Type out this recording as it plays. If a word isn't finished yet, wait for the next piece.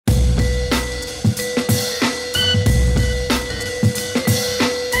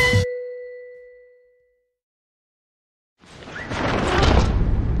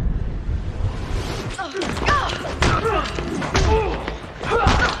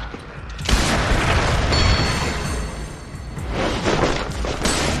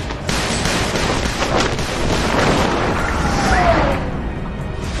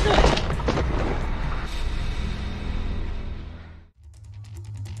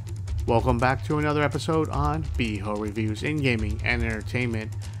Welcome back to another episode on Beho Reviews in Gaming and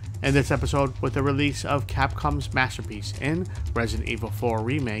Entertainment. In this episode, with the release of Capcom's masterpiece in Resident Evil 4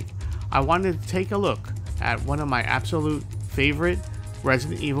 Remake, I wanted to take a look at one of my absolute favorite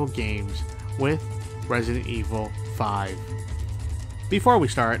Resident Evil games with Resident Evil 5. Before we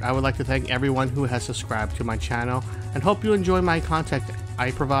start, I would like to thank everyone who has subscribed to my channel and hope you enjoy my content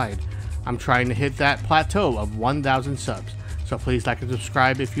I provide. I'm trying to hit that plateau of 1,000 subs, so please like and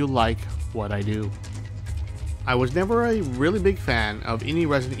subscribe if you like what I do. I was never a really big fan of any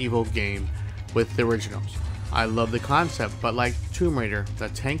Resident Evil game with the originals. I love the concept, but like Tomb Raider, the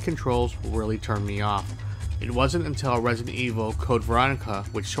tank controls really turned me off. It wasn't until Resident Evil Code Veronica,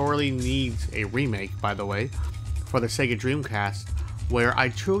 which sorely needs a remake by the way, for the Sega Dreamcast, where I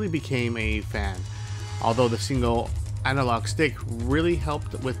truly became a fan. Although the single analog stick really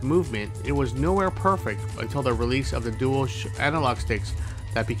helped with movement, it was nowhere perfect until the release of the dual analog sticks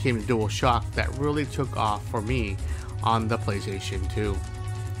that became the Dual Shock that really took off for me on the PlayStation 2.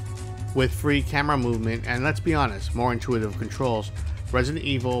 With free camera movement and, let's be honest, more intuitive controls, Resident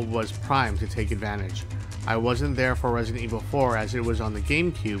Evil was primed to take advantage. I wasn't there for Resident Evil 4 as it was on the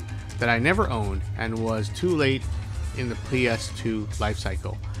GameCube that I never owned and was too late in the PS2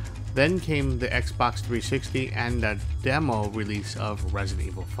 lifecycle. Then came the Xbox 360 and the demo release of Resident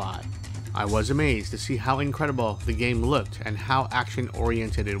Evil 5. I was amazed to see how incredible the game looked and how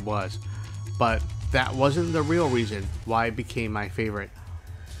action-oriented it was, but that wasn't the real reason why it became my favorite.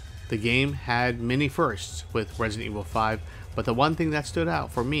 The game had many firsts with Resident Evil 5, but the one thing that stood out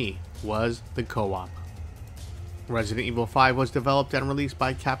for me was the co-op. Resident Evil 5 was developed and released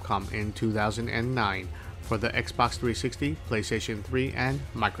by Capcom in 2009 for the Xbox 360, PlayStation 3, and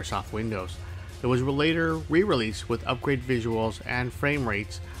Microsoft Windows. It was later re-released with upgraded visuals and frame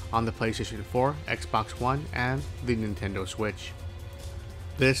rates on the PlayStation 4, Xbox One, and the Nintendo Switch.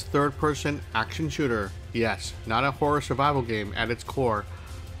 This third-person action shooter, yes, not a horror survival game at its core,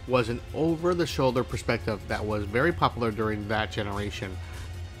 was an over-the-shoulder perspective that was very popular during that generation.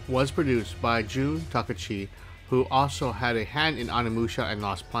 Was produced by Jun Takachi, who also had a hand in Onimusha and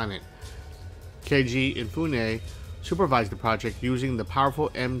Lost Planet. Keiji Inafune supervised the project using the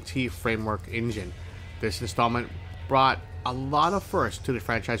powerful MT Framework engine. This installment brought a lot of firsts to the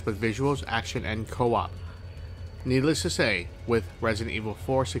franchise with visuals, action, and co-op. Needless to say, with Resident Evil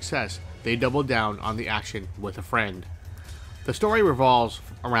 4's success, they doubled down on the action with a friend. The story revolves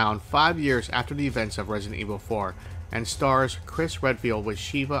around 5 years after the events of Resident Evil 4 and stars Chris Redfield with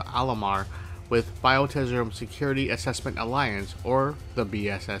Shiva Alomar with Bioterrorism Security Assessment Alliance, or the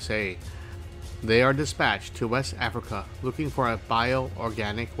BSSA. They are dispatched to West Africa looking for a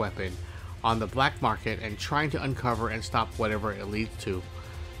bio-organic weapon on the black market and trying to uncover and stop whatever it leads to.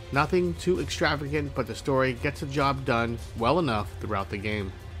 Nothing too extravagant, but the story gets the job done well enough throughout the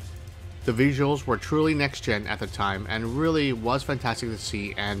game. The visuals were truly next-gen at the time and really was fantastic to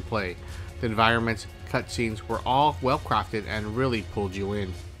see and play. The environments, cutscenes were all well crafted and really pulled you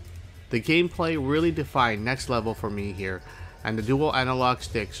in. The gameplay really defined next level for me here, and the dual analog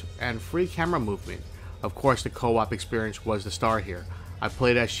sticks and free camera movement. Of course, the co-op experience was the star here. I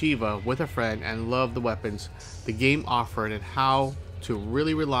played as Shiva with a friend and loved the weapons the game offered and how to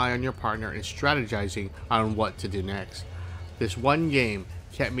really rely on your partner in strategizing on what to do next. This one game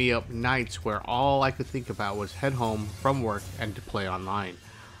kept me up nights where all I could think about was head home from work and to play online.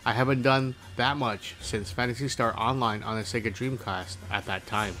 I haven't done that much since Phantasy Star Online on the Sega Dreamcast at that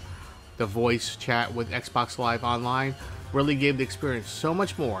time. The voice chat with Xbox Live Online really gave the experience so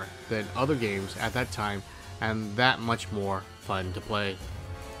much more than other games at that time and that much more fun to play.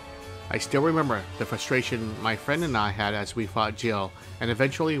 I still remember the frustration my friend and I had as we fought Jill and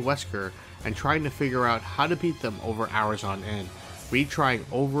eventually Wesker and trying to figure out how to beat them over hours on end, retrying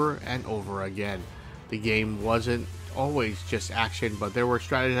over and over again. The game wasn't always just action, but there were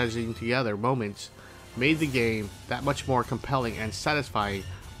strategizing together moments made the game that much more compelling and satisfying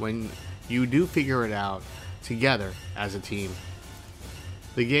when you do figure it out together as a team.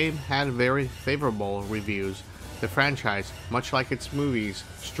 The game had very favorable reviews. The franchise, much like its movies,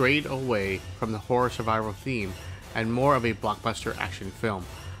 strayed away from the horror survival theme and more of a blockbuster action film.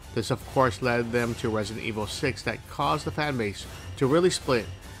 This of course led them to Resident Evil 6 that caused the fanbase to really split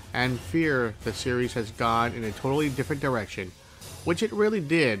and fear the series has gone in a totally different direction, which it really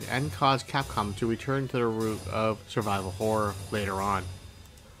did, and caused Capcom to return to the root of survival horror later on.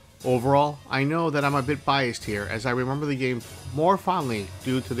 Overall, I know that I'm a bit biased here as I remember the game more fondly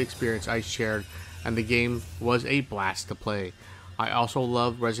due to the experience I shared, and the game was a blast to play. I also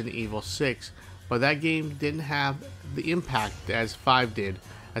loved Resident Evil 6, but that game didn't have the impact as 5 did,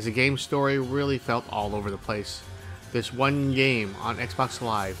 as the game's story really felt all over the place. This one game on Xbox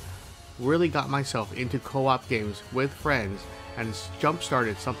Live really got myself into co-op games with friends and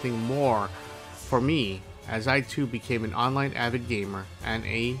jump-started something more for me as I too became an online avid gamer and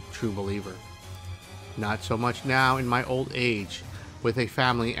a true believer. Not so much now in my old age with a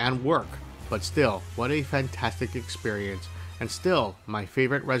family and work, but still, what a fantastic experience, and still my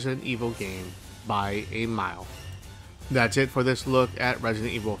favorite Resident Evil game by a mile. That's it for this look at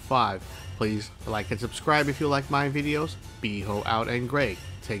Resident Evil 5. Please like and subscribe if you like my videos. Beho out and Greg.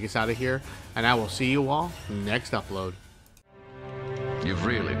 Take us out of here, and I will see you all next upload. You've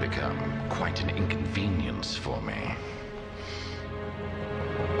really become quite an inconvenience for me.